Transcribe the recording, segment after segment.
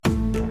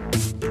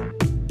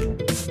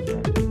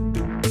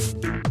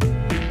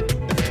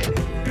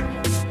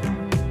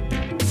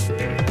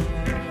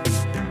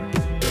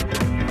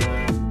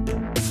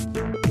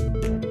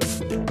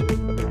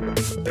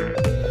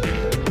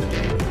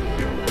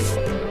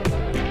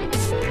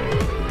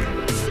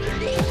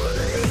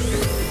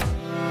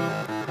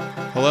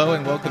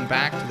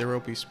There Will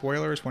Be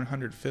Spoilers,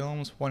 100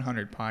 Films,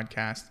 100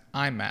 Podcasts.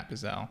 I'm Matt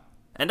Bazell.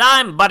 And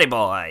I'm Buddy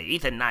Boy,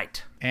 Ethan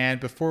Knight.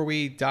 And before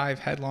we dive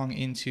headlong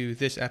into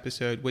this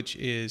episode, which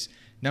is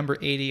number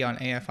 80 on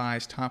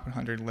AFI's Top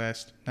 100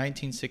 list,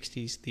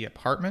 1960's The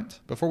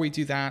Apartment. Before we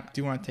do that, I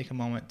do want to take a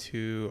moment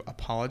to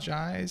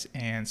apologize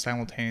and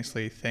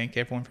simultaneously thank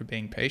everyone for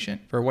being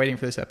patient, for waiting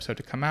for this episode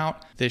to come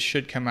out. This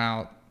should come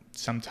out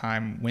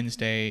sometime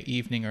Wednesday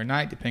evening or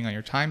night, depending on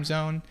your time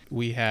zone.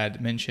 We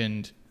had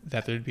mentioned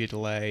that there'd be a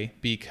delay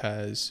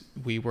because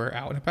we were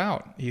out and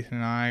about. Ethan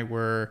and I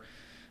were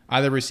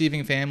either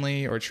receiving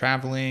family or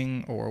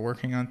traveling or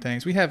working on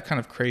things. We have kind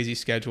of crazy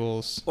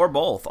schedules. Or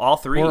both, all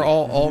three. Or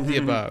all of the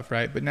above,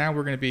 right? But now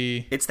we're going to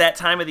be... It's that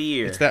time of the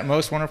year. It's that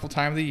most wonderful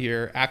time of the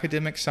year,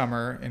 academic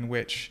summer, in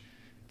which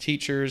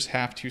teachers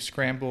have to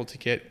scramble to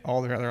get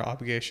all their other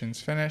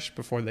obligations finished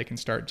before they can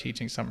start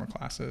teaching summer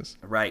classes.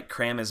 Right.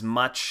 Cram as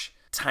much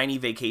tiny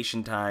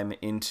vacation time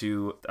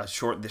into the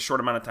short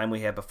amount of time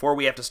we have before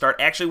we have to start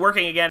actually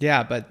working again.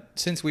 Yeah, but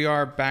since we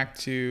are back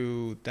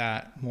to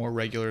that more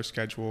regular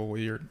schedule,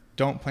 we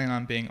don't plan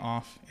on being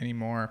off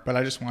anymore. But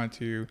I just wanted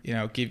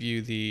to, give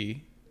you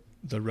the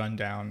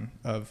rundown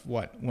of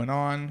what went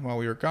on while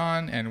we were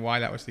gone and why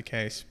that was the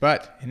case.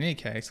 But in any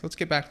case, let's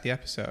get back to the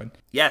episode.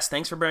 Yes,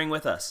 thanks for bearing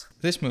with us.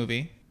 This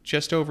movie,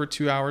 just over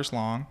 2 hours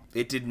long.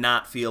 It did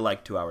not feel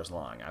like 2 hours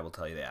long, I will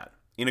tell you that.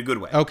 In a good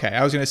way. Okay,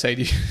 I was going to say,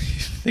 do you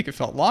think it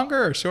felt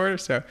longer or shorter?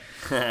 So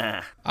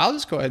I'll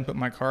just go ahead and put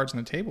my cards on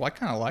the table. I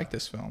kind of like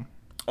this film.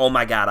 Oh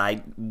my God,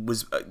 I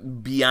was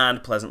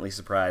beyond pleasantly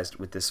surprised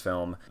with this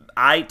film.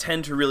 I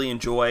tend to really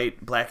enjoy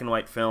black and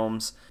white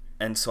films,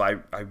 and so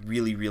I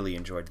really, really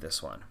enjoyed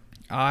this one.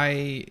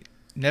 I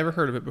never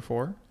heard of it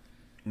before.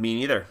 Me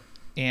neither.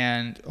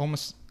 And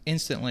almost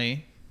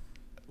instantly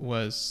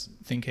was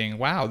thinking,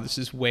 wow, this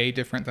is way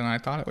different than I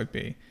thought it would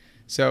be.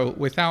 So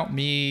without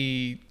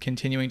me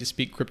continuing to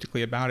speak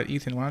cryptically about it,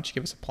 Ethan, why don't you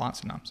give us a plot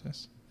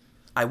synopsis?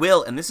 I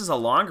will, and this is a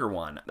longer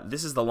one.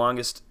 This is the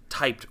longest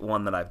typed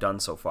one that I've done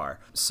so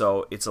far.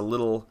 So it's a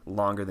little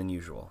longer than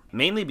usual.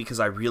 Mainly because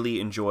I really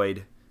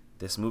enjoyed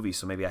this movie,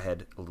 so maybe I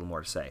had a little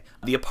more to say.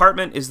 The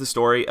Apartment is the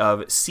story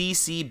of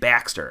C.C.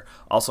 Baxter,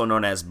 also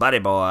known as Buddy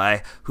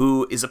Boy,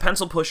 who is a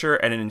pencil pusher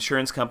at an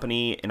insurance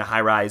company in a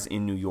high-rise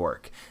in New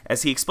York.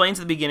 As he explains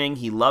at the beginning,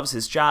 he loves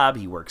his job,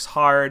 he works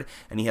hard,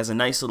 and he has a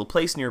nice little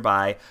place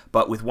nearby,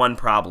 but with one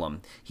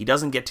problem. He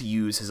doesn't get to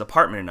use his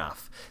apartment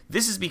enough.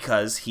 This is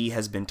because he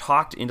has been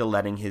talked into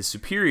letting his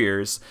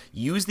superiors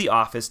use the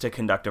office to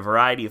conduct a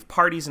variety of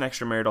parties and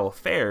extramarital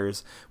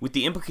affairs, with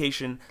the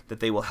implication that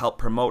they will help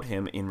promote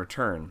him in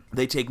return.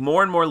 They take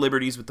more and more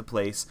liberties with the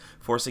place,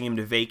 forcing him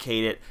to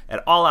vacate it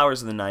at all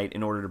hours of the night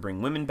in order to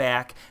bring women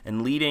back,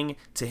 and leading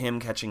to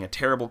him catching a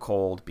terrible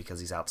cold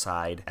because he's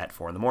outside at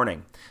 4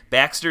 a.m.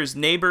 Baxter's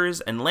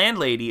neighbors and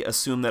landlady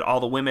assume that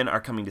all the women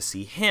are coming to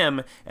see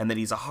him and that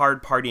he's a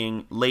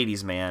hard-partying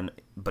ladies' man,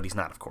 but he's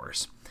not, of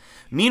course.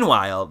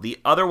 Meanwhile, the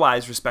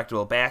otherwise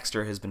respectable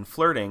Baxter has been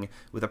flirting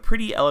with a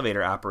pretty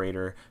elevator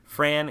operator,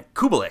 Fran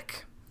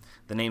Kubelik.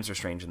 The names are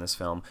strange in this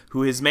film,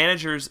 who his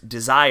managers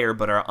desire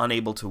but are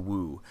unable to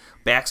woo.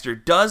 Baxter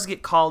does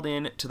get called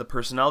in to the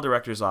personnel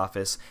director's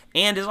office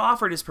and is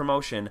offered his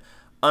promotion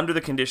under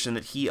the condition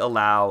that he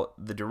allow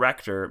the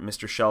director,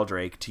 Mr.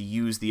 Sheldrake, to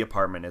use the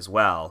apartment as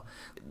well.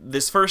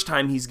 This first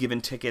time he's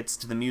given tickets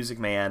to the Music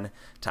Man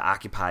to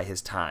occupy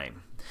his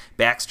time.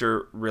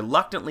 Baxter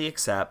reluctantly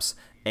accepts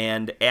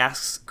and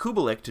asks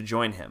Kubelik to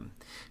join him.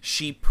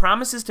 She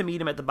promises to meet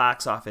him at the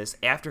box office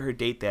after her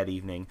date that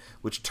evening,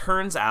 which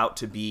turns out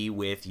to be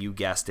with, you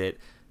guessed it,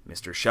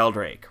 Mr.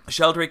 Sheldrake.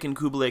 Sheldrake and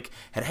Kubelik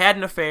had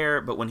an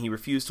affair, but when he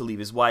refused to leave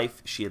his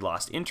wife, she had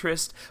lost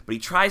interest, but he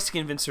tries to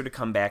convince her to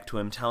come back to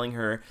him, telling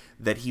her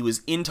that he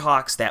was in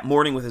talks that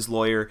morning with his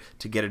lawyer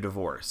to get a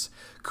divorce.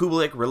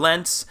 Kubelik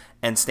relents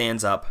and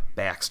stands up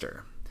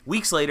Baxter.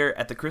 Weeks later,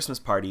 at the Christmas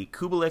party,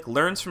 Kubelik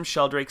learns from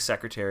Sheldrake's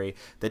secretary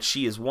that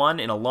she is one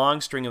in a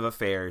long string of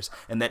affairs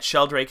and that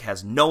Sheldrake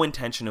has no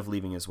intention of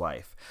leaving his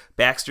wife.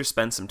 Baxter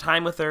spends some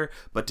time with her,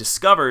 but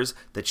discovers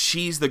that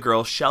she's the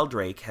girl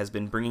Sheldrake has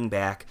been bringing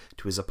back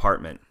to his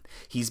apartment.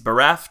 He's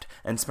bereft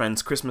and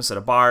spends Christmas at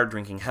a bar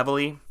drinking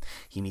heavily.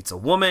 He meets a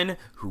woman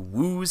who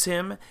woos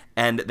him,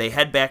 and they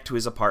head back to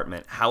his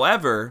apartment.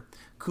 However,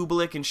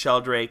 Kubelik and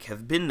Sheldrake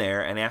have been there,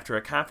 and after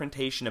a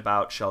confrontation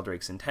about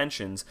Sheldrake's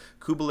intentions,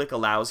 Kubelik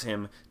allows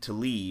him to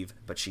leave,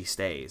 but she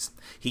stays.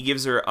 He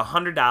gives her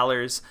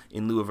 $100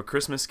 in lieu of a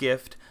Christmas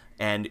gift,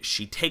 and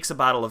she takes a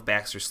bottle of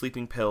Baxter's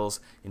sleeping pills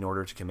in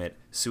order to commit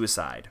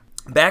suicide.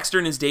 Baxter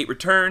and his date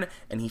return,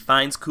 and he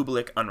finds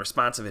Kubelik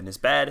unresponsive in his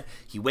bed.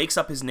 He wakes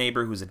up his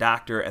neighbor, who's a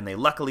doctor, and they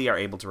luckily are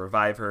able to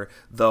revive her,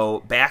 though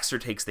Baxter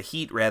takes the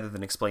heat rather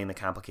than explain the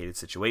complicated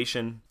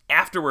situation.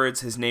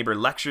 Afterwards, his neighbor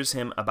lectures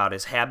him about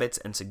his habits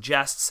and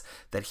suggests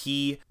that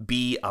he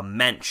be a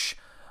mensch,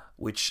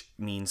 which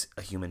means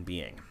a human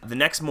being. The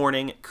next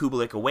morning,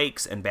 Kubelik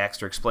awakes, and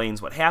Baxter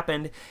explains what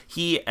happened.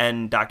 He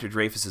and Dr.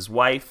 Dreyfus's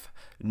wife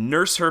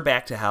nurse her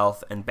back to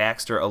health, and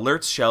Baxter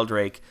alerts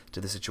Sheldrake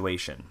to the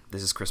situation.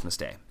 This is Christmas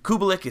Day.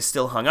 Kubelik is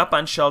still hung up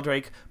on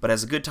Sheldrake, but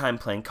has a good time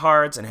playing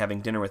cards and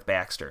having dinner with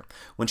Baxter.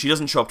 When she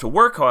doesn't show up to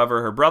work,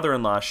 however, her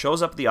brother-in-law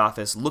shows up at the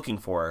office looking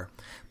for her.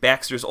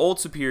 Baxter's old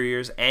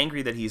superiors,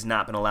 angry that he's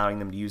not been allowing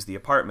them to use the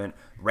apartment,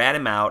 rat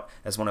him out,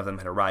 as one of them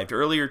had arrived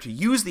earlier to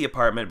use the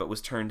apartment but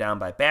was turned down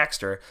by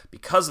Baxter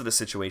because of the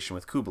situation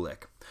with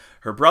Kubelik.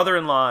 Her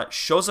brother-in-law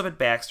shows up at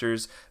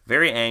Baxter's,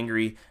 very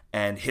angry,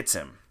 and hits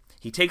him.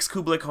 He takes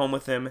Kubelik home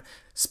with him,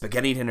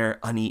 spaghetti dinner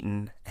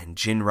uneaten, and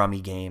gin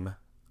rummy game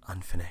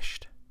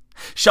unfinished.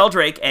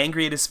 Sheldrake,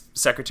 angry at his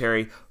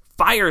secretary,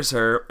 fires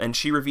her, and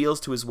she reveals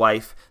to his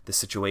wife the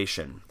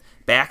situation.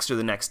 Baxter,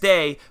 the next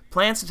day,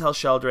 plans to tell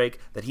Sheldrake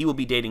that he will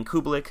be dating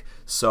Kubelik,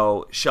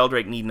 so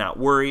Sheldrake need not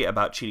worry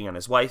about cheating on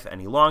his wife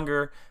any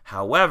longer.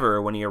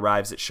 However, when he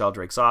arrives at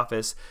Sheldrake's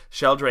office,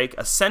 Sheldrake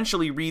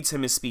essentially reads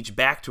him his speech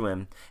back to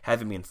him,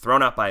 having been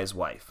thrown out by his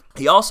wife.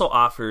 He also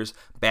offers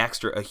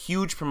Baxter a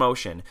huge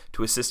promotion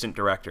to assistant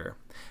director.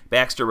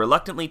 Baxter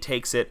reluctantly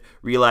takes it,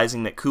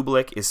 realizing that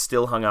Kubelik is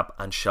still hung up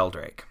on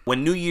Sheldrake.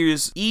 When New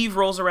Year's Eve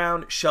rolls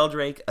around,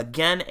 Sheldrake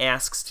again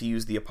asks to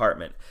use the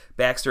apartment.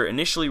 Baxter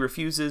initially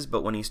refuses,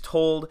 but when he's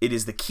told it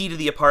is the key to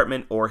the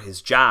apartment or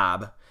his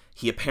job,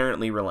 he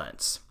apparently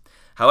relents.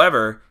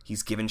 However,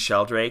 he's given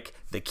Sheldrake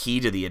the key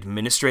to the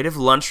administrative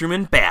lunchroom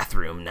and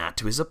bathroom, not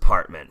to his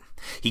apartment.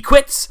 He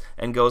quits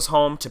and goes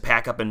home to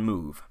pack up and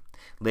move.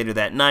 Later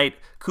that night,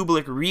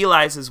 Kubelik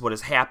realizes what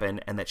has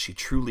happened and that she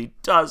truly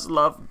does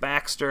love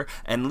Baxter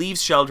and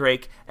leaves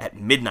Sheldrake at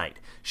midnight.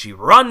 She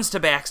runs to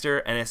Baxter,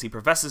 and as he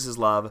professes his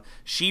love,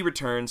 she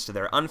returns to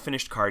their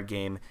unfinished card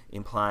game,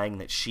 implying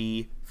that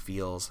she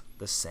feels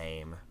the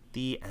same.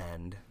 The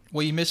end.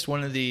 Well, you missed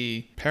one of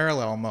the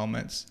parallel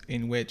moments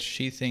in which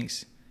she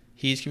thinks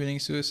he's committing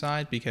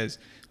suicide, because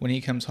when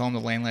he comes home, the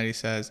landlady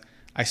says,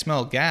 "I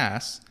smell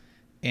gas,"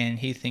 and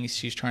he thinks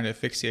she's trying to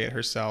asphyxiate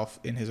herself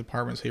in his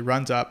apartment. So he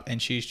runs up,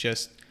 and she's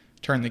just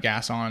turned the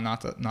gas on,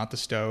 not the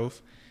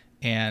stove.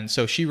 And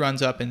so she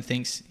runs up and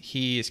thinks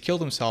he has killed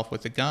himself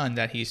with the gun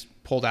that he's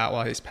pulled out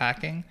while he's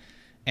packing,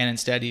 and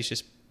instead he's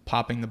just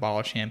popping the bottle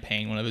of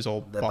champagne one of his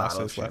old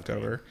bosses left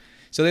over.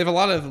 So they have a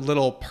lot of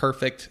little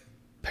perfect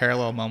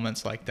parallel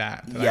moments like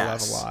that I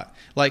love a lot.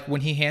 Like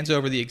when he hands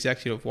over the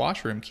executive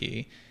washroom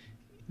key,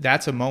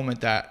 that's a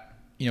moment that,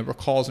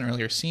 recalls an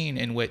earlier scene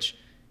in which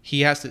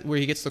where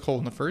he gets the cold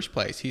in the first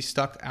place. He's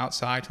stuck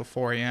outside till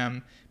 4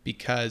 a.m.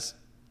 because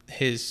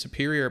his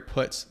superior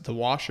puts the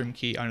washroom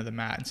key under the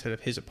mat instead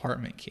of his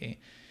apartment key.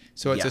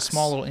 So it's a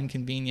small little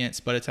inconvenience,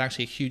 but it's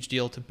actually a huge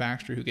deal to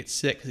Baxter, who gets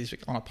sick because he's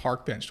on a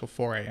park bench till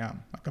 4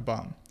 a.m. like a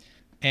bum.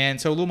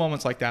 And so little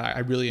moments like that I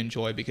really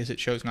enjoy because it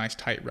shows nice,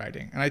 tight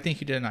writing. And I think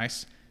he did a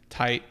nice,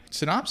 tight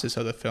synopsis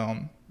of the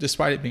film.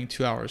 Despite it being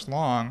 2 hours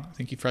long, I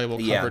think he fairly well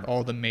covered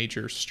all the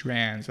major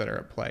strands that are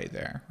at play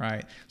there,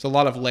 right? So a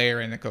lot of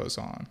layering that goes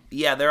on.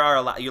 Yeah, there are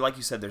a lot. Like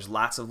you said, there's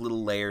lots of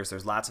little layers.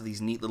 There's lots of these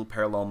neat little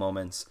parallel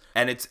moments.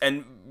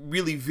 And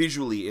really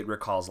visually it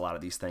recalls a lot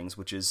of these things,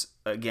 which is,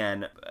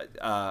 again,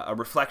 a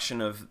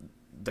reflection of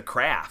the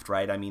craft,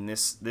 right? I mean,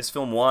 this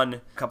film won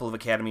a couple of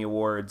Academy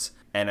Awards,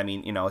 and I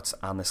mean, it's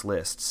on this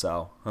list,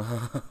 so.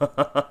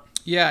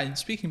 Yeah, and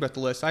speaking about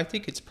the list, I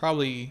think it's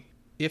probably,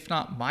 if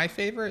not my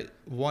favorite,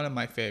 one of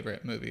my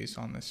favorite movies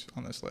on this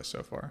list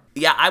so far.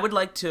 Yeah, I would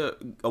like to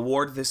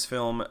award this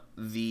film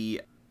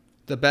the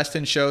best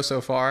in show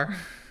so far.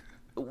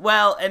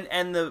 Well,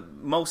 and the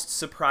most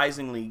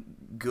surprisingly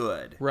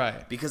good.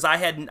 Right. Because I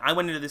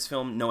went into this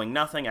film knowing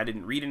nothing. I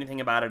didn't read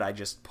anything about it. I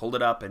just pulled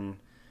it up and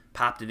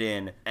popped it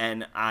in,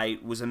 and I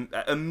was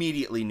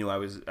immediately knew I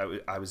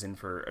was in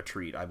for a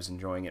treat. I was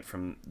enjoying it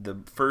from the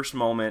first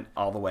moment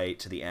all the way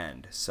to the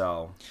end.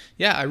 So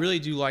yeah, I really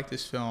do like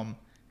this film,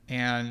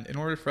 and in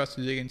order for us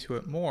to dig into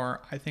it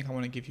more, I think I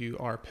want to give you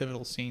our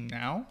pivotal scene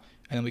now,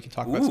 and then we can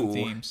talk about some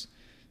themes.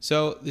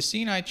 So the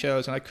scene I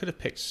chose, and I could have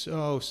picked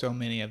so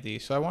many of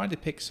these, so I wanted to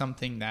pick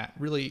something that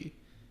really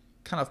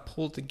kind of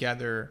pulled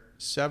together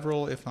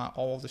several, if not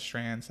all, of the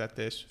strands that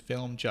this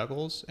film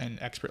juggles, and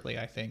expertly,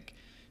 I think.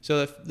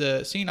 So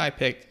the scene I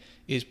picked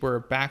is where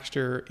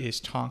Baxter is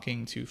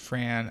talking to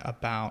Fran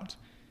about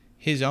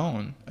his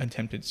own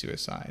attempted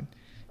suicide,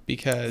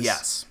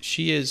 because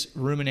she is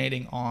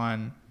ruminating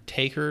on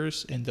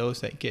takers and those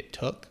that get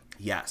took.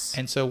 Yes.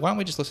 And so why don't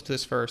we just listen to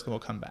this first, and we'll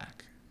come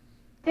back.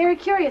 Very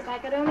curious. I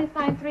could only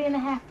find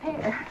 3.5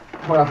 pair.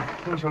 Well,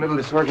 things are a little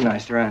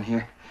disorganized around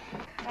here.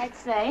 I'd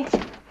say.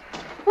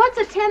 What's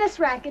a tennis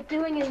racket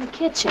doing in the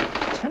kitchen?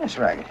 Tennis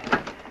racket?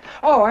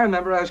 Oh, I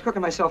remember. I was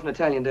cooking myself an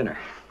Italian dinner.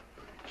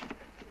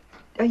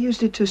 I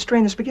used it to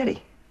strain the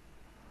spaghetti.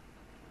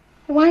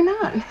 Why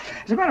not?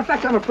 As a matter of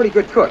fact, I'm a pretty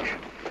good cook.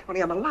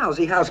 Only I'm a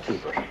lousy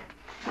housekeeper.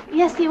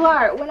 Yes, you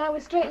are. When I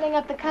was straightening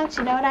up the couch,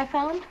 you know what I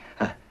found?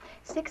 Huh?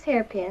 6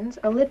 hairpins,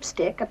 a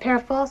lipstick, a pair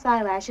of false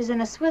eyelashes,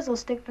 and a swizzle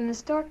stick from the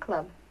Stork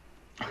Club.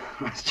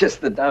 It's just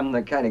that I'm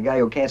the kind of guy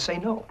who can't say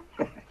no.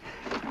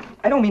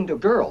 I don't mean to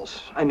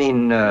girls. I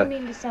mean, I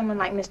mean to someone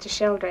like Mr.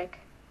 Sheldrake.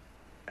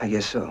 I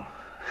guess so.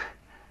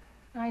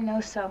 I know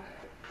so.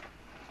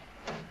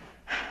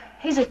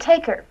 He's a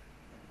taker.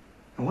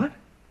 What?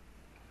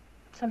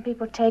 Some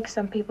people take,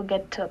 some people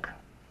get took.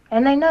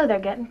 And they know they're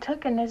getting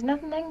took, and there's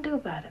nothing they can do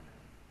about it.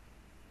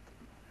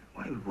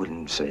 Well, I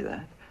wouldn't say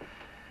that.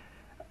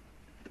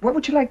 What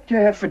would you like to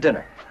have for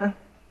dinner, huh?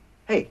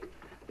 Hey,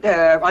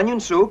 onion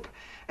soup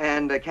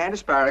and canned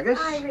asparagus.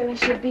 I really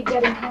should be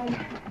getting home.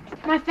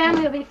 My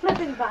family will be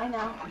flipping by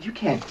now. Oh, you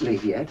can't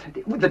leave yet.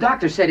 The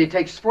doctor said it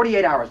takes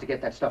 48 hours to get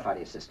that stuff out of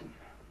your system.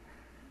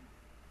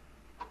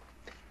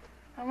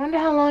 I wonder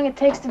how long it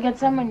takes to get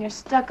someone you're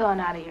stuck on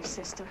out of your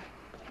system.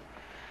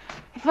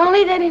 If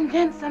only they'd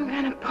invent some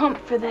kind of pump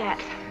for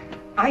that.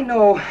 I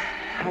know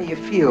how you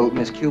feel,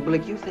 Miss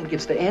Kubelik. You think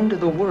it's the end of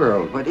the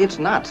world, but it's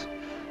not.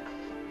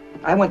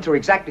 I went through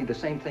exactly the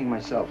same thing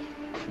myself.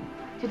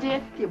 You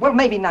did? Yeah, well,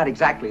 maybe not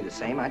exactly the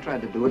same. I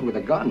tried to do it with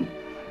a gun.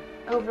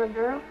 Over a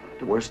girl?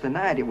 Worse than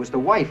that, it was the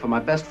wife of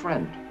my best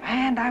friend.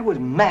 And I was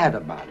mad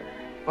about her.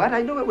 But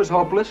I knew it was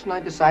hopeless, and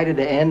I decided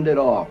to end it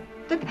all.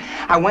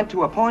 I went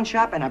to a pawn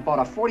shop, and I bought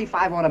a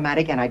 .45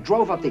 automatic, and I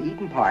drove up to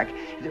Eaton Park.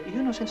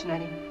 You know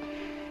Cincinnati?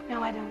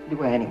 No, I don't.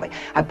 Well, anyway,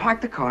 I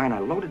parked the car, and I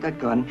loaded that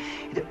gun.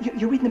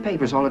 You read in the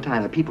papers all the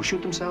time that people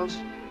shoot themselves?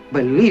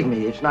 Believe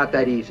me, it's not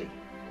that easy.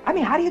 I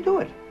mean, how do you do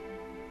it?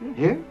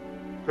 Here?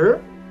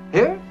 Here?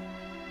 Here?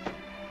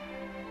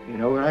 You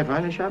know where I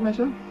finally shot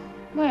myself?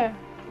 Where?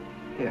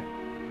 Here.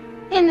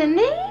 In the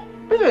knee?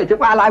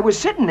 While I was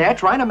sitting there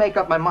trying to make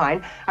up my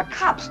mind, a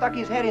cop stuck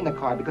his head in the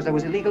car because I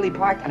was illegally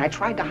parked, and I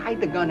tried to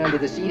hide the gun under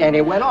the seat, and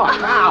it went off.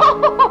 Ow!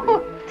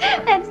 Oh,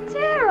 that's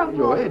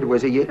terrible. It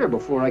was a year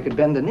before I could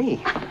bend the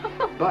knee.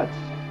 But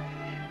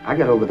I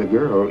got over the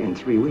girl in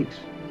 3 weeks.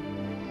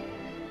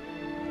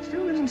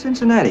 Still lives in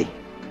Cincinnati.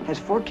 Has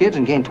 4 kids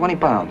and gained 20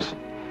 pounds.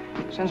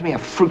 Sends me a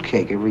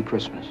fruitcake every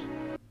Christmas.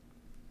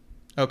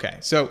 Okay,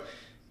 so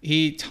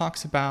he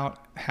talks about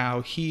how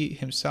he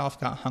himself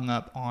got hung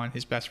up on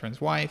his best friend's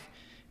wife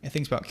and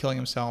thinks about killing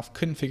himself,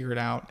 couldn't figure it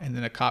out, and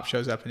then a cop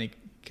shows up and he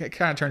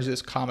kind of turns to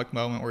this comic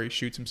moment where he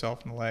shoots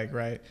himself in the leg,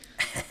 right?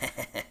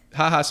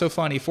 Haha, so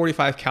funny.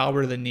 45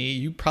 caliber to the knee.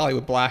 You probably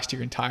would blast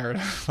your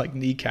entire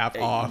kneecap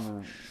off.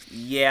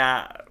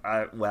 Yeah,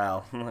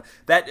 well,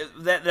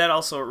 that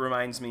also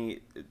reminds me,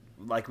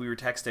 like we were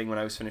texting when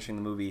I was finishing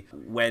the movie,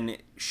 when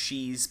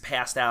she's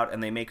passed out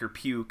and they make her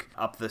puke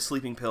up the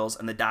sleeping pills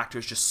and the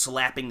doctor's just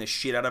slapping the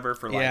shit out of her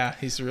for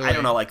he's really, I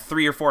don't know,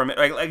 3 or 4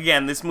 minutes.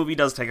 Again, this movie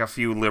does take a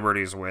few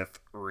liberties with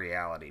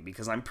reality,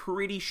 because I'm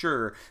pretty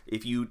sure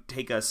if you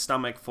take a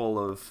stomach full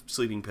of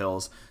sleeping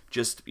pills,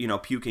 just,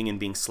 puking and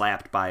being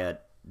slapped by a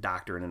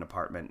doctor in an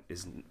apartment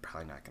is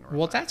probably not going to work.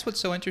 Well, that's what's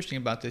so interesting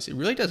about this. It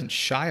really doesn't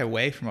shy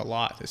away from a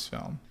lot, this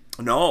film.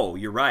 No,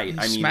 you're right.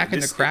 He's smacking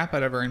the crap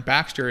out of her, and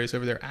Baxter is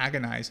over there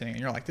agonizing, and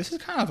you're like, this is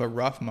kind of a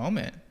rough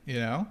moment,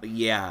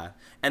 Yeah.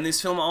 And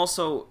this film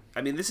also,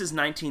 this is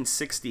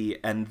 1960,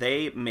 and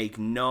they make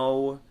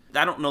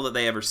I don't know that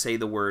they ever say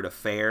the word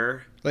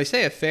affair. They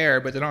say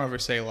affair, but they don't ever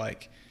say,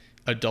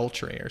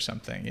 adultery or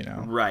something,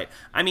 Right.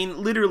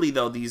 Literally,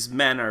 though, these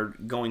men are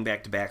going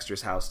back to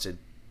Baxter's house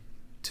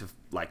to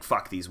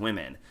fuck these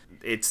women.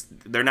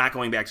 They're not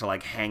going back to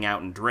hang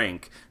out and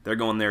drink. They're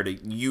going there to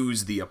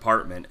use the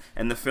apartment.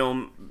 And the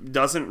film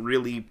doesn't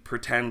really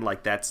pretend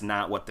like that's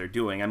not what they're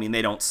doing.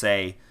 They don't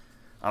say,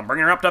 I'm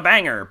bringing her up to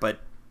bang her,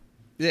 but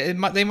they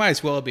might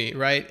as well be,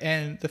 right?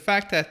 And the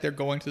fact that they're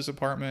going to this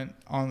apartment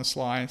on the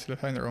sly instead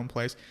of having their own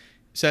place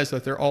says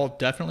that they're all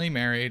definitely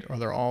married or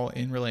they're all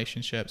in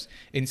relationships.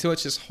 And so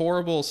it's this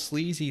horrible,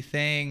 sleazy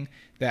thing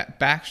that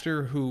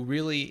Baxter, who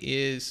really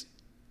is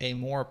a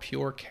more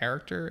pure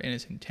character in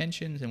his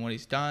intentions and what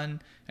he's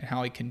done and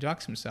how he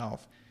conducts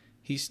himself,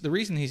 the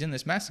reason he's in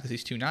this mess is because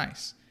he's too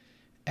nice.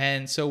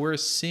 And so we're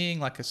seeing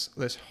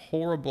this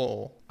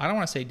horrible, I don't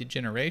want to say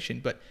degeneration,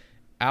 but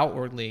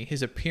outwardly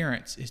his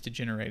appearance is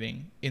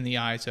degenerating in the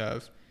eyes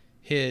of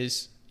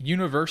his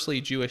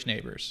universally Jewish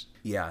neighbors.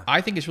 Yeah. I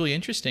think it's really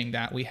interesting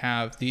that we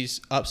have these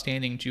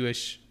upstanding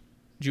Jewish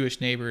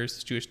neighbors,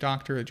 this Jewish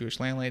doctor, a Jewish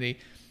landlady,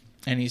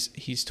 and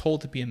he's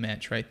told to be a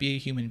mensch, right? Be a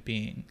human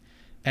being.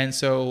 And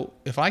so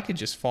if I could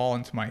just fall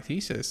into my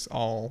thesis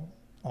all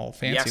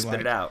fancy,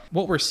 spit it out.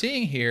 What we're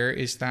seeing here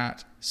is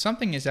that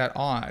something is at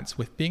odds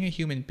with being a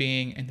human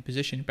being and the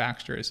position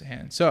Baxter is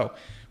in. So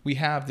we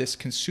have this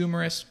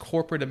consumerist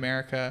corporate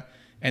America,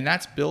 and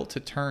that's built to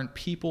turn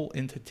people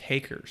into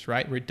takers,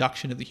 right?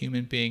 Reduction of the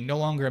human being, no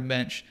longer a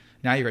mensch,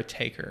 now you're a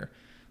taker.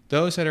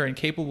 Those that are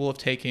incapable of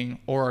taking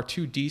or are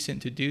too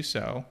decent to do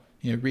so,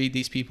 read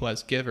these people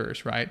as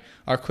givers, right,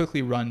 are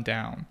quickly run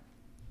down.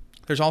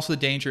 There's also the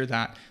danger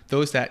that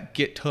those that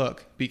get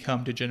took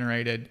become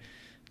degenerated,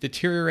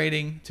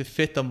 deteriorating to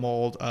fit the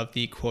mold of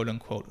the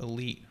quote-unquote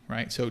elite,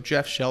 right? So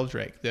Jeff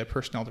Sheldrake, the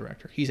personnel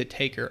director, he's a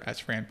taker, as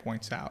Fran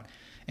points out.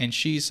 And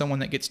she's someone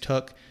that gets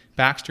took.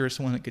 Baxter is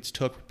someone that gets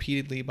took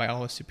repeatedly by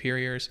all his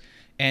superiors.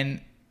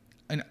 And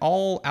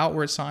all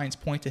outward signs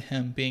point to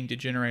him being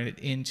degenerated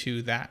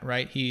into that,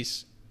 right?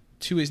 He's,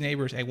 to his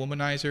neighbors, a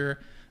womanizer,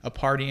 a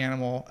party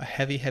animal, a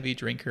heavy, heavy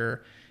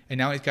drinker. And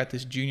now he's got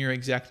this junior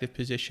executive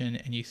position,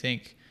 and you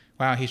think,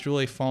 wow, he's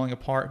really falling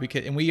apart.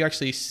 Because, and we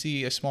actually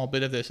see a small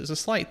bit of this. It's a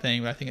slight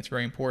thing, but I think it's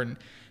very important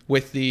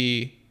with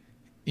the,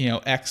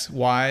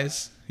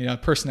 XYs,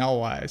 personnel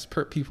wise,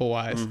 people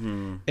wise.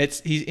 Mm-hmm.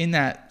 He's in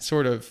that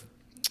sort of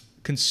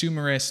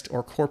consumerist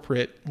or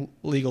corporate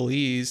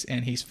legalese,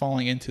 and he's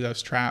falling into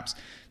those traps.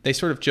 They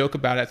sort of joke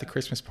about it at the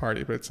Christmas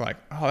party, but it's like,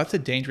 oh, that's a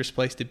dangerous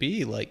place to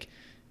be. Like,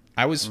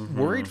 I was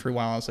worried for a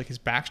while. I was like, is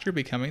Baxter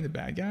becoming the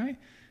bad guy?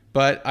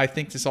 But I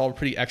think this is all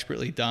pretty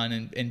expertly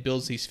done and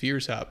builds these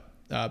fears up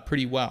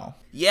pretty well.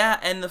 Yeah,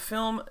 and the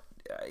film,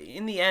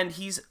 in the end,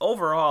 he's a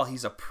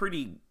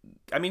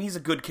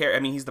good character. I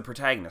mean, he's the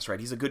protagonist, right?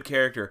 He's a good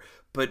character.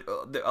 But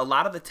a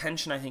lot of the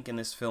tension, I think, in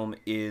this film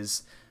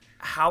is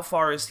how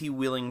far is he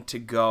willing to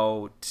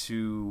go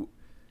to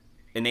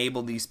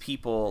enable these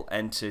people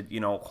and to,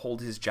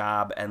 hold his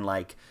job. And,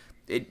 like,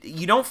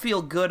 you don't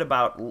feel good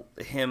about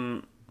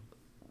him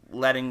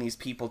letting these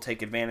people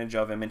take advantage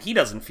of him, and he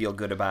doesn't feel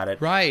good about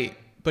it. Right.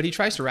 But he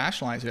tries to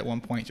rationalize it at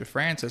one point to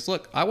Francis.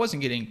 Look, I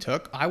wasn't getting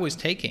took. I was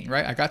taking,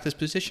 right? I got this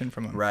position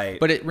from him. Right.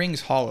 But it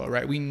rings hollow,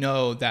 right? We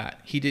know that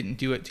he didn't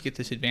do it to get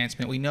this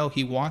advancement. We know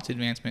he wants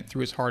advancement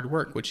through his hard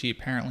work, which he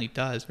apparently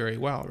does very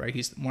well, right?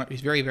 He's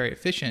very, very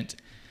efficient.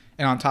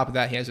 And on top of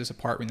that, he has this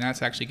apartment.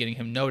 That's actually getting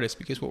him noticed,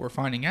 because what we're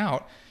finding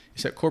out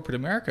is that corporate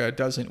America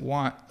doesn't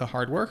want the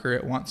hard worker.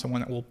 It wants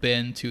someone that will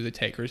bend to the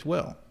taker's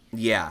will.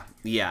 Yeah,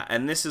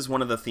 and this is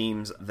one of the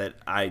themes that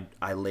I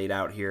laid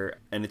out here,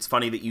 and it's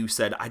funny that you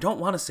said, I don't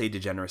want to say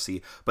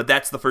degeneracy, but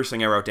that's the first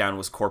thing I wrote down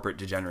was corporate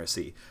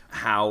degeneracy,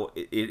 how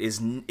it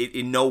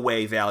in no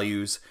way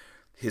values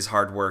his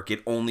hard work.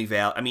 It only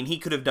he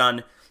could have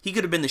been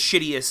the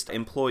shittiest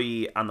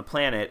employee on the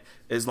planet.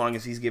 As long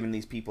as he's given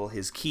these people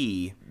his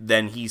key,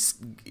 then he's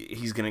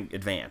going to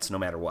advance no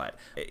matter what.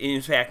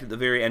 In fact, at the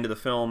very end of the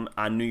film,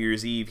 on New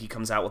Year's Eve, he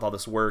comes out with all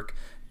this work,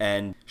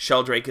 and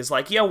Sheldrake is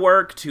like, you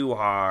work too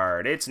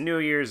hard. It's New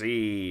Year's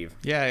Eve.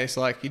 Yeah, it's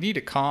like, you need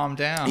to calm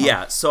down.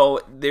 Yeah,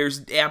 so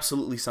there's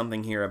absolutely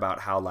something here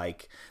about how,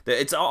 like,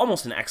 it's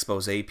almost an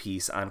expose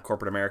piece on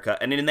corporate America.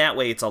 And in that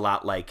way, it's a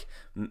lot like,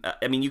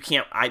 at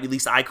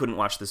least I couldn't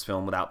watch this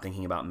film without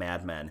thinking about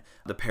Mad Men.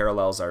 The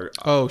parallels are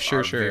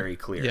very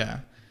clear.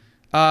 Yeah.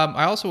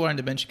 I also wanted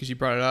to mention, because you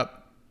brought it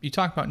up, you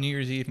talk about New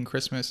Year's Eve and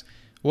Christmas.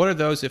 What are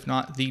those, if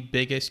not the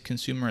biggest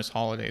consumerist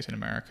holidays in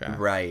America?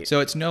 Right.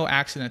 So it's no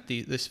accident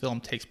that this film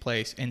takes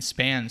place and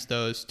spans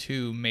those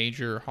two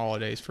major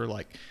holidays for,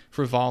 like,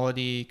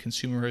 frivolity,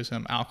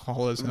 consumerism,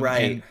 alcoholism,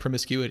 and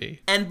promiscuity.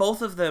 And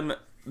both of them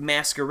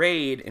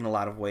masquerade in a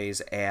lot of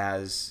ways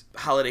as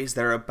holidays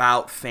that are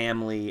about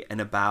family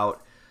and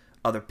about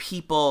other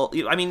people.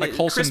 I mean, like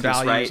wholesome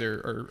Christmas, values, right?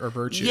 or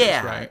virtues,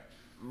 yeah. right?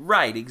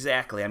 Right,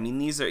 exactly. I mean,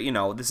 these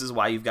are, this is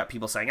why you've got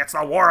people saying, it's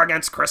the war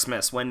against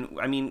Christmas, when,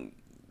 I mean,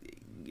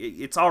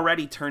 it's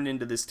already turned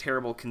into this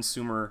terrible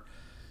consumer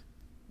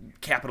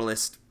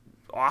capitalist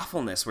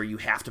awfulness where you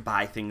have to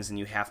buy things and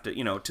you have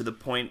to, to the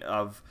point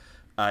of,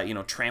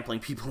 trampling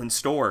people in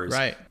stores.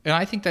 Right. And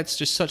I think that's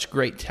just such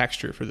great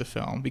texture for the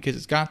film, because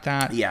it's got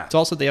that. Yeah. It's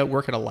also, they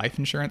work at a life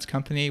insurance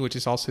company, which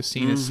is also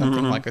seen as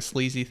something like a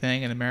sleazy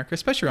thing in America,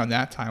 especially around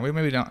that time. We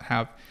maybe don't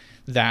have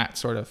that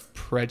sort of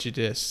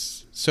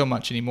prejudice so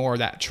much anymore,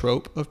 that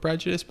trope of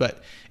prejudice,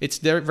 but it's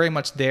there, very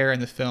much there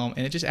in the film,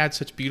 and it just adds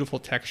such beautiful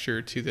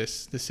texture to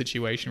this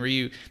situation where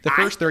the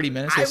first 30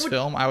 minutes of this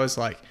film, I was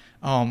like,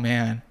 oh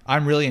man,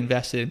 I'm really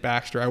invested in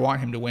Baxter. I want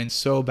him to win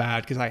so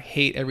bad because I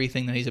hate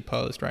everything that he's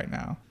opposed right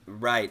now.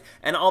 Right.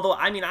 And although,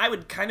 I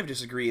would kind of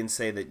disagree and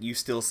say that you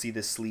still see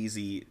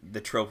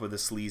the trope of the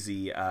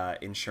sleazy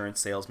insurance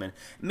salesman,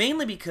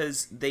 mainly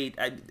because they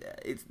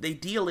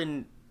deal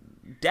in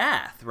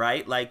death,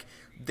 right? Like,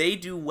 they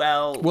do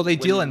well. Well, they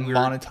deal in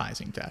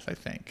monetizing death, I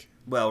think.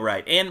 Well,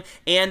 right.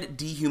 And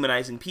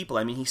dehumanizing people.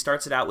 I mean, he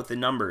starts it out with the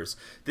numbers.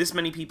 This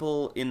many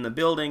people in the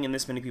building and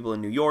this many people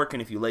in New York,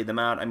 and if you lay them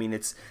out, I mean,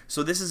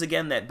 so this is,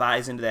 again, that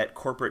buys into that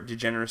corporate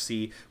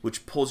degeneracy,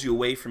 which pulls you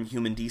away from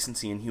human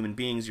decency and human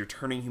beings. You're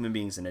turning human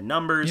beings into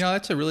numbers.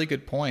 That's a really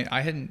good point.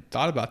 I hadn't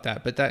thought about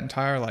that, but that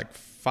entire,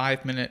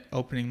 5-minute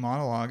opening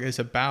monologue is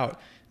about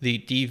the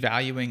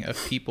devaluing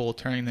of people,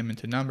 turning them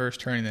into numbers,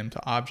 turning them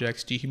to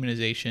objects,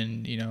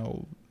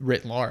 dehumanization,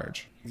 writ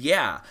large.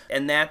 Yeah,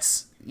 and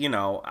that's,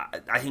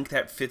 I think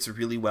that fits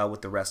really well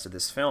with the rest of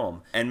this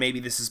film. And maybe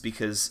this is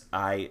because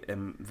I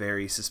am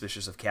very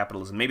suspicious of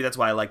capitalism. Maybe that's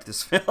why I liked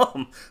this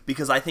film,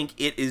 because I think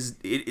it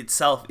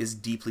itself is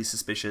deeply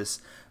suspicious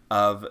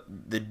of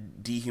the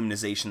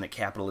dehumanization that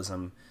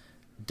capitalism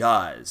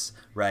does,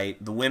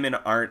 right? The women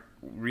aren't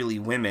really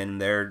women,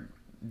 they're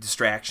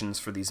distractions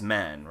for these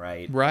men,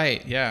 right?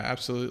 Right, yeah,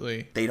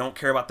 absolutely. They don't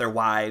care about their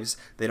wives.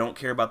 They don't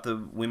care about the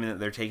women that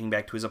they're taking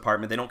back to his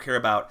apartment. They don't care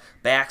about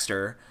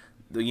Baxter.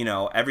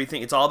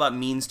 Everything. It's all about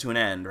means to an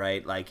end,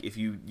 right? Like, if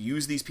you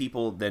use these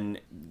people, then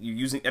you're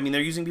using.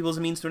 They're using people as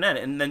a means to an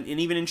end, and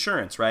even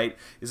insurance, right,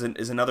 is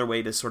another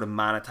way to sort of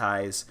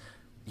monetize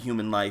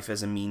human life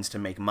as a means to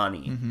make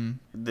money.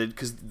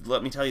 Because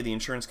let me tell you, the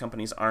insurance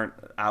companies aren't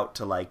out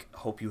to like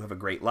hope you have a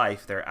great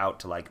life. They're out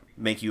to like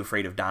make you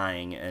afraid of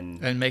dying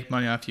and make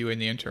money off you in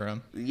the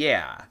interim.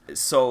 Yeah.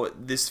 So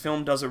this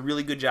film does a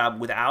really good job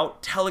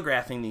without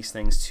telegraphing these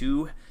things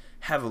too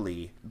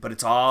heavily, but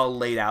it's all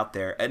laid out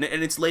there, and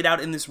it's laid out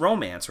in this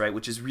romance, right,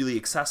 which is really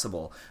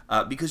accessible,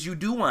 because you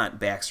do want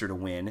Baxter to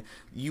win.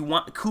 You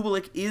want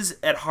Kubelik is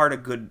at heart a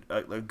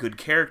good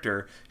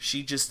character.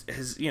 She just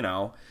has, you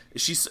know,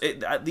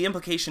 the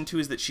implication too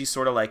is that she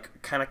sort of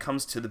like kind of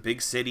comes to the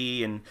big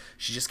city and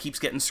she just keeps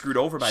getting screwed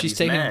over by she's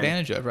these men. She's taken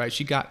advantage of, right?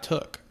 She got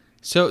took.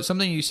 So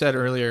something you said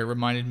earlier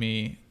reminded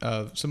me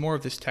of some more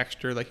of this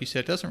texture. Like you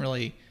said, it doesn't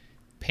really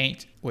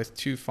paint with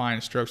too fine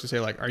strokes to say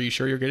like, are you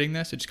sure you're getting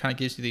this? It just kind of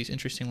gives you these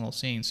interesting little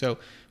scenes. So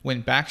when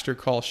Baxter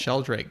calls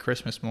Sheldrake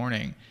Christmas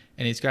morning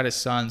and he's got his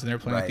sons and they're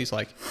playing with these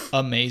like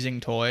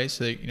amazing toys,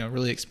 so, you know,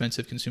 really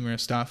expensive consumer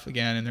stuff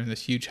again, and they're in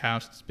this huge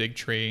house, this big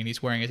tree, and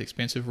he's wearing his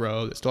expensive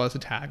robe that still has a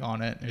tag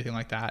on it and everything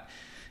like that.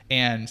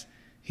 And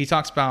he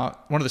talks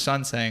about one of the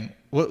sons saying,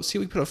 well, see if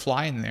we put a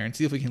fly in there and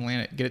see if we can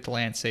get it to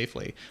land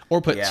safely,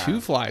 or put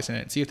two flies in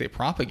it and see if they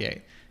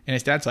propagate. And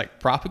his dad's like,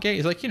 propagate?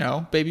 He's like, you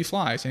know, baby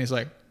flies. And he's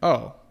like,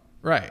 oh,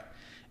 right.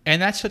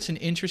 And that's such an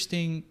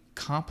interesting,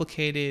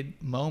 complicated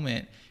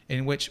moment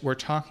in which we're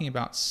talking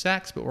about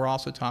sex, but we're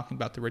also talking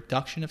about the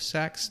reduction of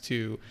sex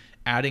to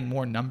adding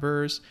more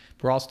numbers.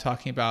 We're also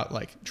talking about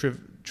like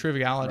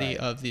triviality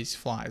of these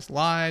flies'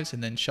 lives.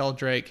 And then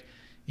Sheldrake,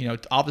 you know,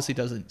 obviously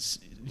doesn't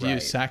view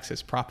sex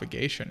as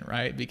propagation,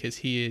 right? Because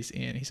he's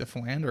a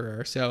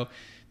philanderer. So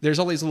there's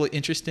all these little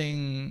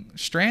interesting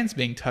strands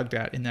being tugged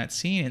at in that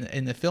scene,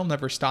 and the film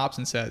never stops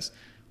and says,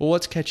 well,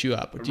 let's catch you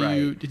up.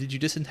 Did you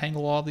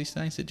disentangle all these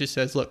things? It just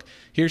says, look,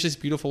 here's this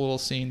beautiful little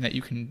scene that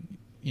you can,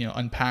 you know,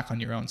 unpack on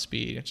your own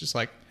speed. It's just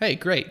like, hey,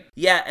 great.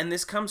 Yeah, and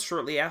this comes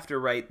shortly after,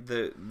 right?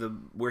 The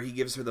where he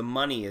gives her the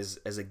money as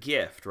a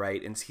gift,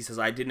 right? And he says,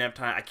 I didn't have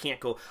time. I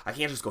can't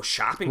just go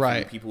shopping for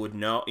you. People would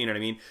know, you know what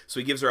I mean? So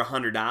he gives her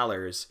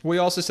 $100. Well, he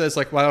also says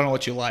like, well, I don't know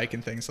what you like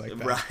and things like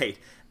that. Right.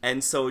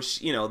 And so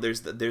she, you know,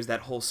 there's that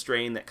whole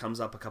strain that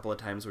comes up a couple of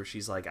times where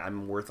she's like,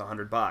 I'm worth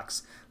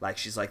 $100. Like,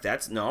 she's like,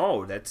 that's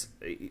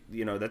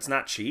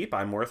not cheap.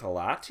 I'm worth a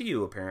lot to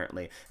you,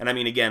 apparently. And I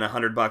mean, again, $100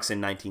 in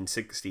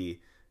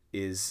 1960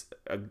 is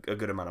a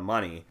good amount of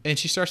money. And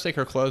she starts to take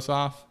her clothes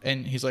off,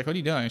 and he's like, what are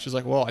you doing? And she's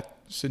like, well,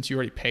 since you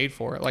already paid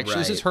for it. Like,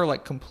 this is her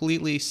like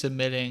completely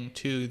submitting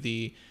to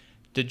the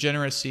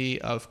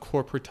degeneracy of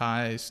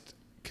corporatized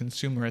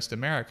consumerist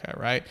America,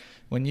 right?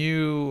 When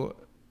you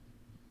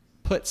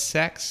put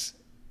sex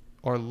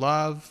or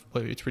love,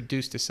 well, it's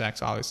reduced to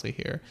sex obviously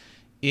here,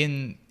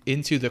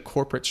 into the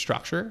corporate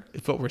structure,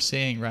 if what we're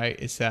seeing, right,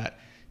 is that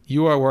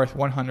you are worth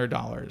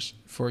 $100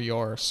 for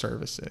your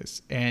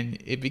services,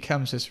 and it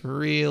becomes this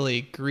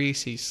really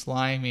greasy,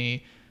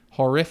 slimy,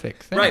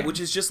 horrific thing. Right, which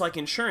is just like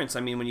insurance.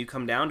 I mean, when you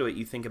come down to it,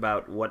 you think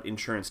about what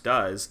insurance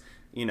does,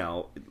 you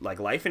know, like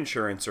life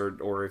insurance,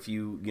 or if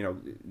you know,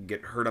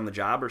 get hurt on the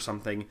job or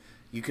something,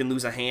 you can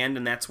lose a hand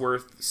and that's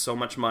worth so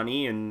much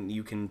money, and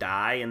you can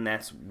die and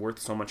that's worth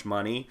so much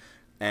money.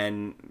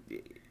 And,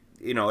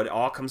 you know, it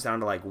all comes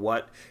down to like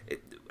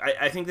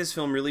I think this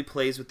film really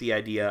plays with the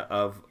idea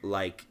of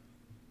like,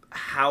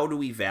 how do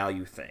we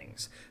value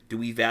things? Do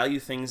we value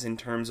things in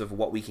terms of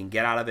what we can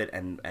get out of it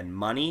and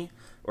money?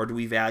 Or do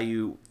we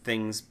value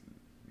things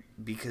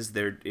because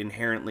they're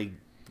inherently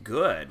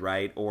good,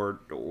 right?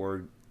 Or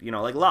you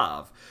know, like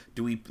love.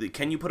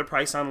 Can you put a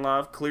price on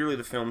love? Clearly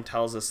the film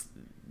tells us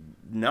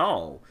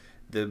no.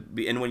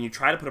 And when you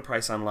try to put a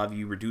price on love,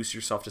 you reduce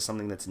yourself to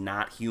something that's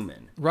not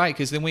human. Right,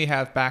 because then we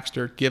have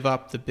Baxter give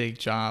up the big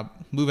job,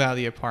 move out of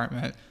the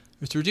apartment.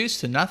 It's reduced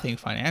to nothing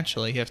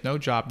financially. He has no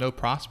job, no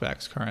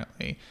prospects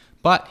currently,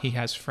 but he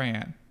has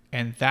Fran,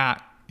 and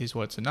that is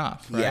what's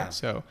enough, right? Yeah.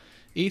 So,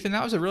 Ethan,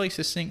 that was a really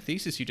succinct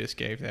thesis you just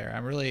gave there.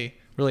 I'm really,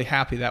 really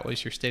happy that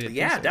was your stated thesis.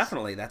 Yeah,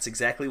 definitely. That's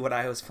exactly what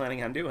I was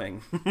planning on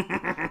doing.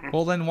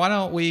 Well, then why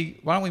don't we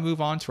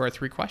move on to our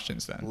 3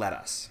 questions then? Let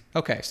us.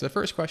 Okay, so the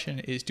first question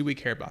is, do we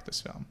care about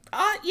this film?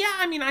 Yeah,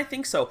 I mean, I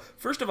think so.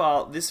 First of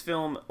all, this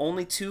film,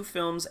 only 2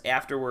 films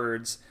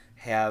afterwards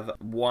have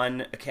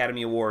won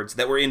Academy Awards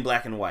that were in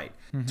black and white.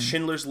 Mm-hmm.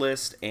 Schindler's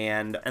List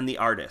and The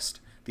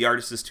Artist. The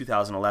Artist is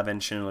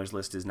 2011, Schindler's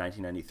List is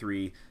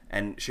 1993,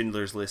 and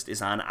Schindler's List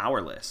is on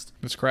our list.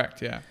 That's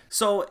correct, yeah.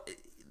 So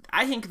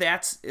I think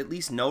that's at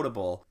least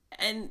notable.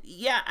 And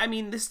yeah, I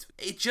mean,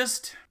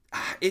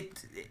 it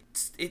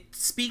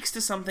speaks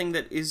to something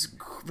that is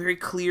very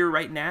clear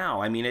right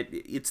now. I mean,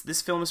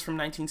 this film is from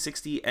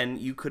 1960, and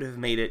you could have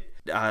made it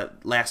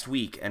last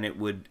week, and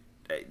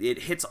it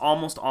hits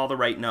almost all the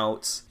right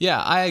notes.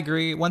 Yeah, I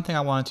agree. One thing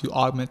I wanted to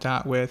augment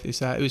that with is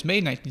that it was made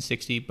in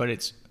 1960, but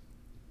it's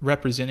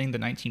representing the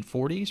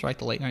 1940s, right?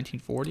 The late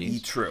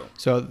 1940s. True.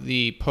 So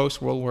the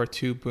post-World War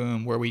II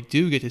boom, where we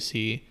do get to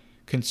see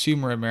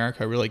consumer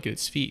America really get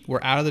its feet.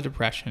 We're out of the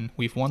Depression.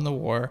 We've won the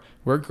war.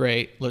 We're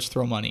great. Let's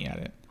throw money at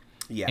it.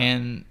 Yeah.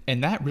 And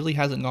that really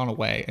hasn't gone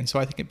away. And so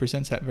I think it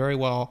presents that very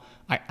well.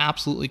 I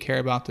absolutely care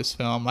about this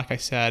film. Like I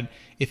said,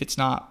 if it's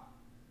not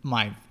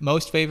my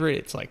most favorite.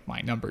 It's like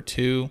my number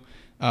 2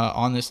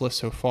 on this list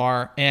so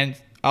far. And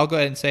I'll go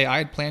ahead and say I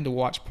had planned to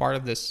watch part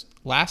of this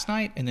last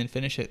night and then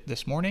finish it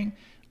this morning.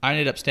 I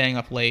ended up staying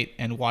up late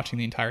and watching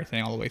the entire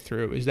thing all the way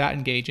through. It was that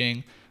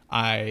engaging.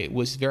 I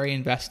was very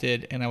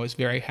invested, and I was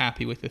very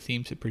happy with the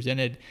themes it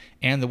presented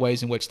and the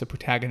ways in which the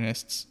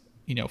protagonists,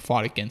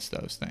 fought against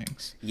those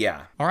things.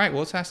 Yeah. All right, well,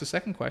 let's ask the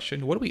second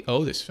question. What do we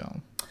owe this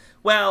film?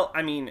 Well,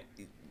 I mean,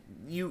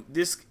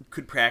 this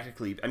could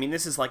practically... I mean,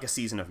 this is like a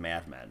season of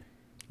Mad Men.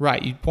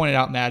 Right. You pointed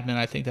out Mad Men.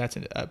 I think that's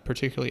a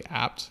particularly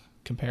apt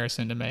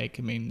comparison to make.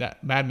 I mean,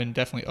 that Mad Men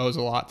definitely owes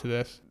a lot to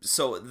this.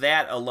 So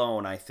that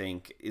alone, I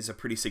think, is a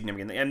pretty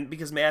significant thing. And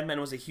because Mad Men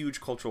was a huge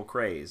cultural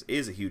craze,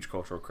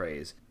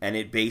 and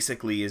it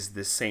basically is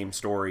the same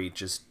story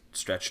just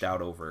stretched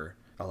out over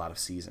a lot of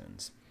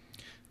seasons.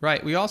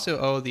 Right. We also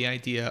owe the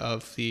idea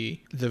of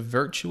the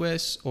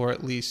virtuous, or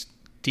at least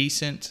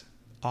decent,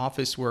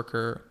 office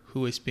worker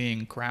who is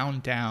being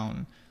ground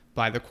down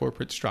by the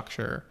corporate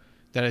structure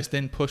that is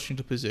then pushed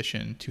into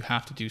position to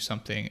have to do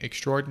something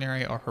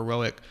extraordinary or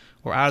heroic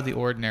or out of the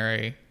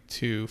ordinary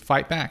to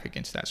fight back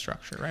against that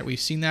structure, right? We've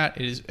seen that.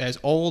 It is as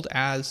old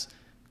as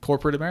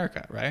corporate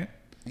America, right?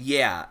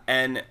 Yeah,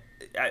 and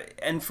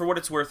for what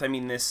it's worth, I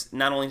mean, this,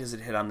 not only does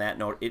it hit on that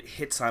note, it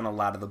hits on a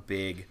lot of the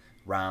big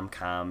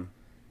rom-com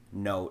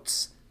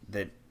notes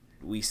that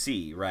we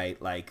see,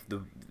 right? Like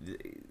the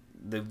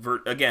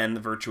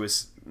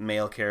virtuous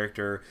male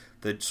character,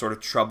 the sort of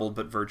troubled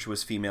but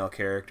virtuous female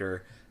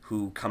character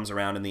who comes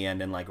around in the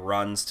end and like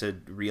runs to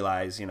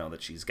realize,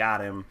 that she's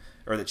got him,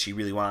 or that she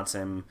really wants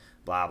him,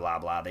 blah, blah,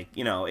 blah.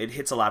 It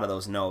hits a lot of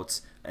those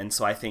notes. And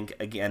so I think,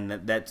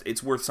 again, that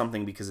it's worth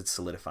something because it's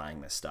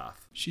solidifying this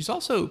stuff. She's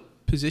also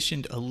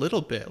positioned a little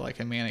bit like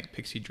a manic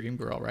pixie dream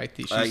girl, right?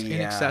 She's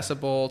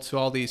inaccessible to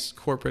all these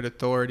corporate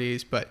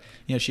authorities, but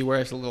she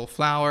wears a little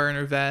flower in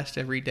her vest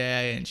every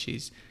day, and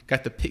she's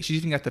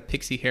even got the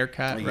pixie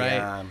haircut, right?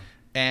 Yeah.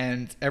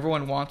 And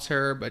everyone wants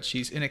her, but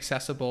she's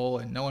inaccessible,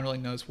 and no one really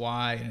knows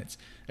why. And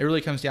it really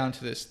comes down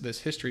to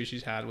this history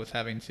she's had with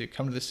having to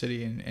come to the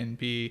city and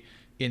be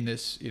in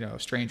this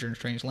stranger in a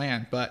strange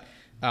land. But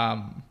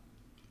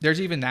there's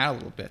even that a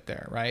little bit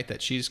there, right?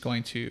 That she's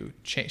going to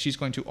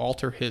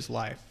alter his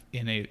life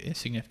in a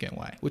significant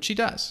way, which she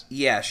does.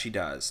 Yeah, she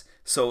does.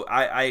 So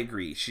I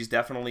agree. She's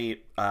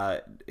definitely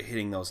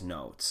hitting those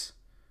notes,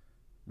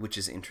 which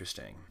is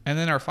interesting. And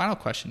then our final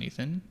question,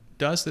 Ethan: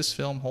 does this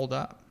film hold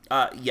up?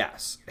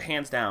 Yes,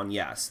 hands down,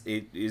 yes.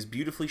 It is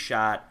beautifully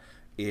shot.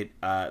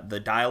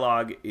 The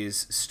dialogue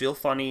is still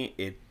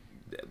funny.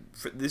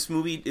 This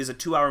movie is a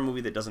 2-hour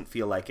movie that doesn't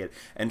feel like it.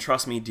 And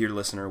trust me, dear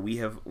listener, we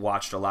have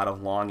watched a lot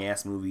of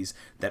long-ass movies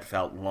that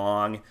felt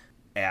long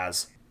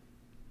as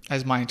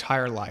my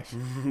entire life.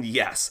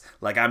 Yes,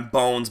 like I'm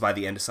bones by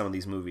the end of some of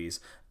these movies.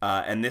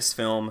 And this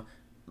film,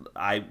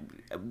 I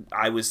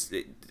was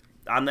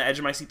on the edge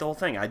of my seat the whole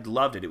thing. I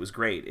loved it. It was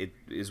great. It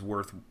is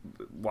worth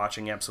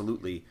watching,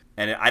 absolutely.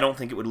 And I don't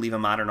think it would leave a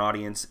modern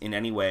audience in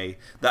any way.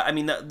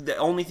 The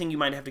only thing you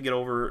might have to get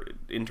over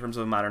in terms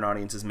of a modern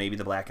audience is maybe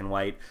the black and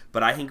white.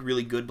 But I think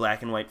really good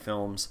black and white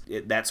films,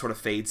 that sort of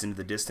fades into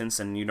the distance,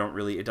 and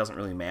it doesn't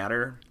really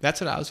matter.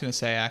 That's what I was going to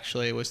say,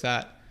 actually, was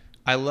that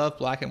I love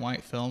black and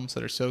white films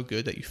that are so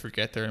good that you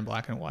forget they're in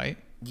black and white.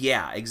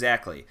 Yeah,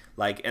 exactly.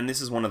 And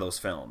this is one of those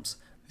films.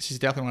 This is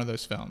definitely one of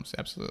those films,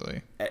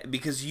 absolutely.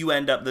 Because you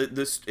end up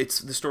the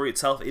story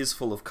itself is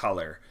full of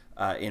color,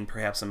 in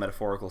perhaps a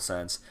metaphorical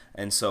sense,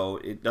 and so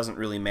it doesn't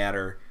really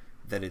matter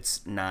that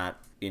it's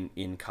not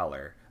in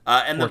color.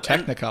 Or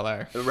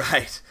Technicolor.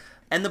 Right.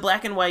 And the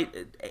black and white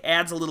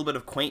adds a little bit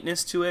of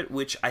quaintness to it,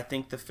 which I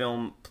think the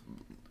film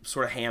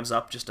sort of hams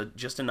up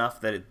just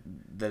enough that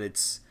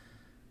it's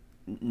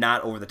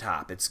not over the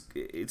top.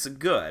 It's a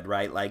good,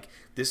 right? Like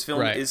this film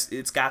right.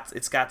 it's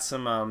got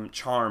some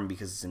charm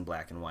because it's in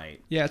black and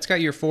white. Yeah, it's got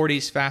your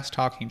 40s fast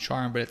talking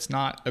charm, but it's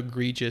not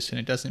egregious, and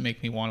it doesn't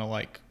make me want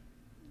to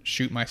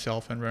shoot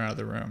myself and run out of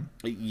the room.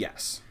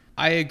 Yes.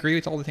 I agree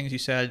with all the things you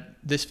said.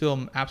 This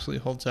film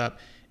absolutely holds up.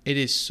 It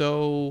is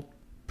so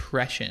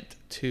prescient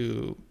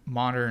to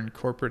modern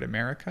corporate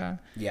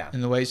America. Yeah.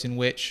 In the ways in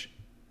which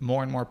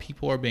more and more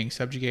people are being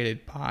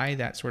subjugated by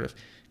that sort of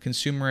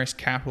consumerist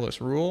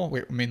capitalist rule.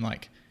 I mean,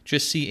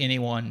 just see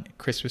anyone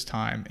Christmas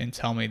time and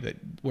tell me that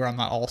we're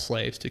not all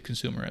slaves to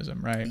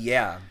consumerism, right?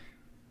 Yeah.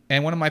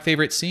 And one of my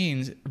favorite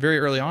scenes very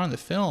early on in the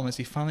film is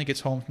he finally gets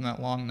home from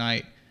that long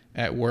night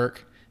at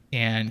work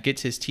and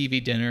gets his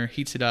TV dinner,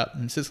 heats it up,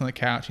 and sits on the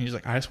couch, and he's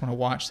like, I just want to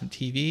watch some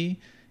TV,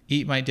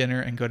 eat my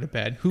dinner, and go to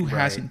bed. Who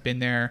hasn't been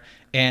there?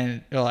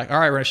 And they're like, all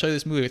right, we're going to show you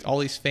this movie with all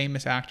these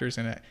famous actors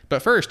in it.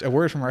 But first, a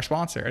word from our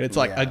sponsor. And it's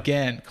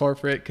again,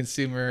 corporate,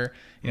 consumer,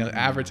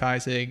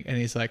 advertising. And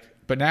he's like,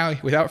 but now,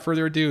 without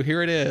further ado,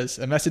 here it is,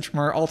 a message from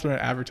our ultimate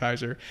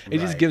advertiser. It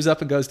just gives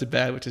up and goes to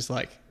bed, which is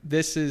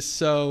this is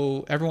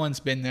so, everyone's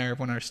been there,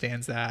 everyone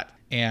understands that.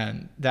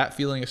 And that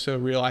feeling is so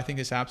real. I think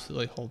this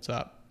absolutely holds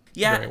up.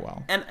 Yeah, very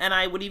well. And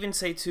I would even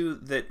say, too,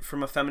 that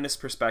from a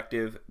feminist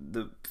perspective,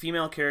 the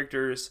female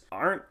characters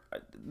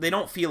they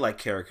don't feel like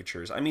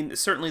caricatures. I mean,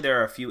 certainly there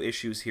are a few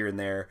issues here and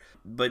there,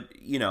 but,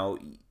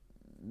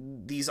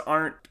 these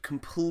aren't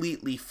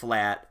completely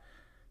flat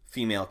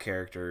female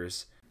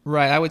characters.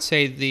 Right, I would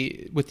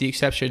say with the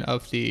exception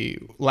of the,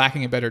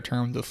 lacking a better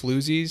term, the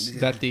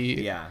floozies that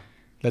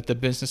the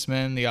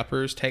businessmen, the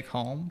uppers, take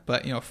home.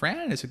 But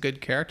Fran is a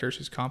good character.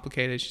 She's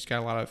complicated. She's got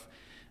a lot of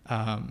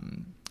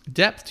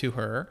depth to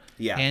her.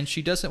 Yeah. And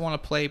she doesn't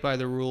want to play by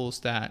the rules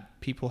that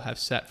people have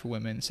set for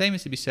women. Same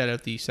is to be said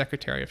of the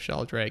secretary of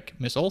Sheldrake,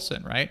 Miss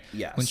Olsen, right?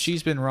 Yes. When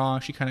she's been wrong,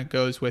 she kind of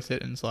goes with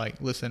it and is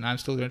like, listen, I'm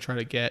still going to try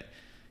to get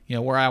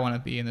where I want to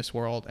be in this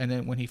world. And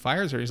then when he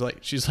fires her,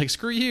 she's like,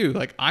 screw you.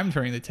 Like, I'm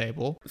turning the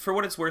table. For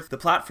what it's worth, the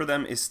plot for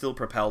them is still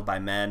propelled by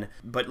men.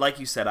 But like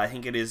you said, I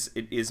think it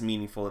is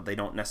meaningful that they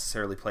don't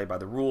necessarily play by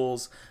the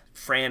rules.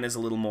 Fran is a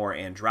little more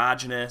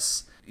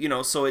androgynous,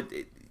 so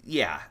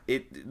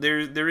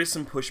there is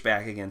some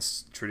pushback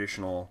against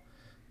traditional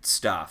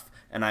stuff.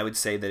 And I would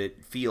say that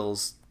it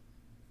feels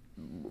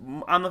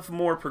on the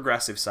more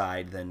progressive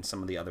side than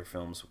some of the other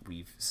films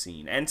we've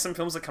seen. And some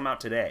films that come out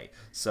today.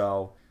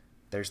 So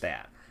there's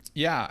that.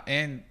 Yeah,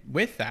 and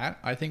with that,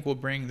 I think we'll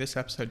bring this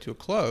episode to a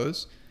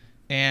close.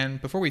 And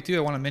before we do,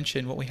 I want to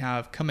mention what we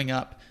have coming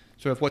up,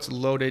 sort of what's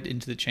loaded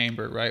into the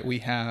chamber, right? We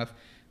have,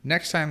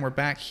 next time we're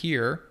back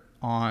here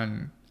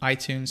on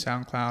iTunes,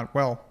 SoundCloud,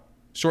 well,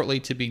 shortly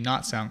to be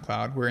not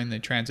SoundCloud. We're in the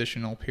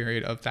transitional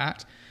period of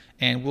that.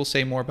 And we'll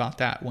say more about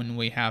that when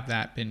we have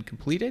that been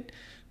completed.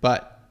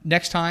 But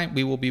next time,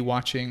 we will be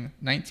watching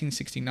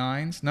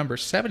 1969's number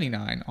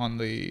 79 on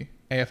the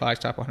AFI's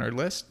Top 100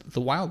 list, The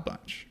Wild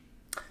Bunch.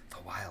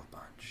 Wild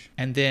Bunch.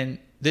 And then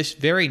this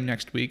very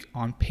next week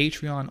on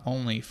Patreon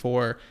only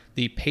for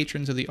the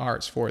patrons of the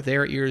arts, for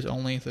their ears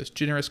only, those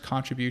generous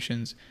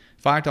contributions,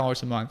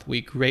 $5 a month.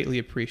 We greatly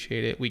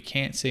appreciate it. We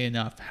can't say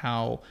enough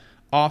how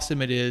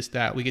awesome it is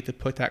that we get to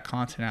put that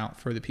content out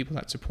for the people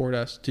that support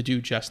us to do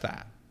just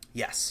that.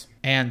 Yes.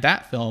 And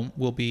that film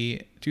will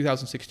be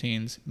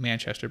 2016's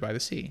Manchester by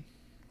the Sea.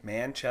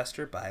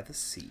 Manchester by the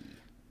Sea.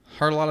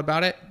 Heard a lot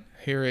about it.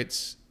 Here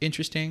it's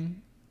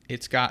interesting.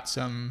 It's got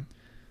some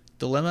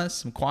dilemmas,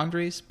 some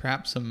quandaries,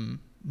 perhaps some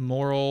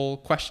moral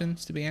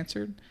questions to be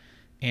answered.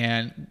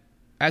 And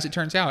as it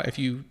turns out, if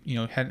you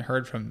hadn't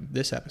heard from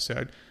this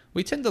episode,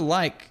 we tend to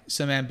like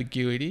some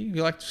ambiguity.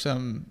 We like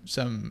some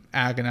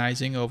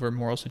agonizing over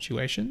moral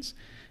situations.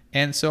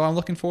 And so I'm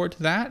looking forward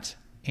to that.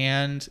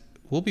 And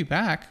we'll be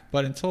back.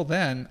 But until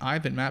then,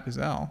 I've been Matt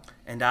Bazell.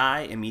 And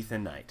I am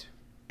Ethan Knight.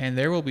 And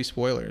there will be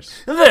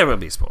spoilers. There will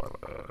be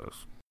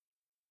spoilers.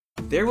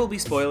 There Will Be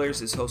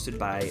Spoilers is hosted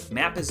by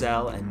Matt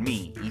Bazell and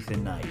me,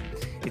 Ethan Knight.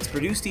 It's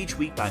produced each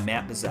week by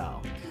Matt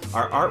Bazell.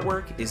 Our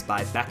artwork is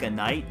by Becca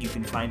Knight. You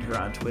can find her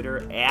on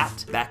Twitter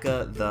at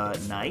Becca the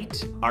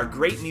Knight. Our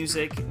great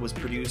music was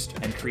produced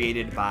and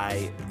created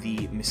by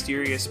the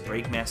mysterious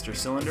Breakmaster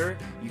Cylinder.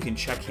 You can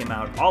check him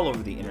out all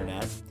over the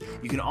internet.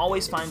 You can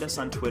always find us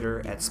on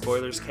Twitter at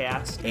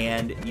SpoilersCast,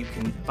 and you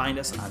can find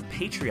us on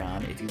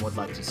Patreon if you would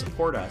like to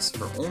support us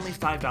for only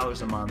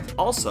 $5 a month,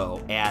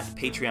 also at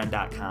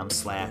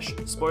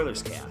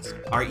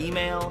patreon.com/SpoilersCast. Our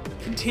email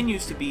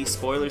continues to be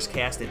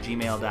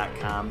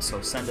spoilerscast@gmail.com,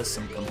 so send us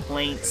some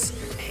complaints,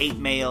 hate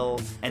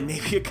mail, and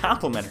maybe a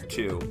compliment or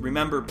two.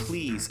 Remember,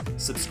 please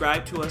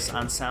subscribe to us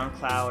on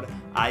SoundCloud,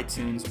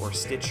 iTunes, or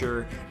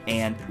Stitcher,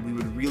 and we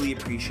would really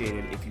appreciate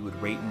it if you would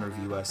rate and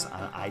review us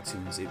on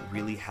iTunes. It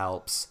really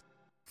helps.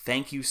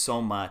 Thank you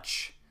so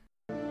much.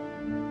 I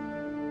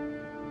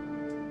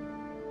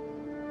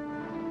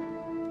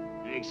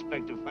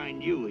expect to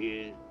find you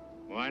here.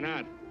 Why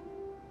not? I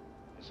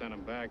sent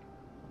him back.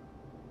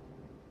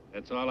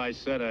 That's all I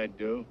said I'd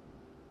do.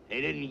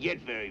 They didn't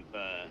get very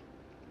far.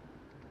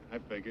 I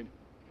figured.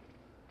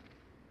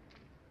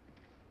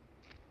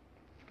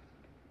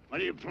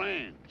 What are your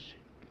plans?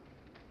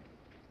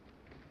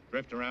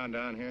 Drift around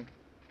down here.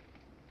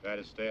 Try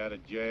to stay out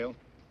of jail.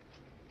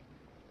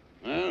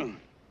 Well,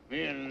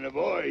 me and the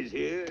boys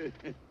here,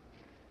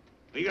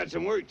 we got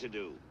some work to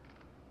do.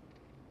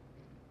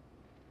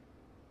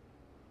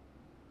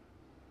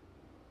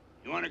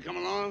 You want to come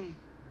along?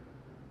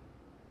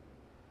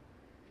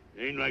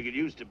 It ain't like it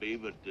used to be,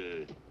 but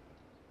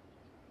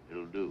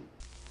it'll do.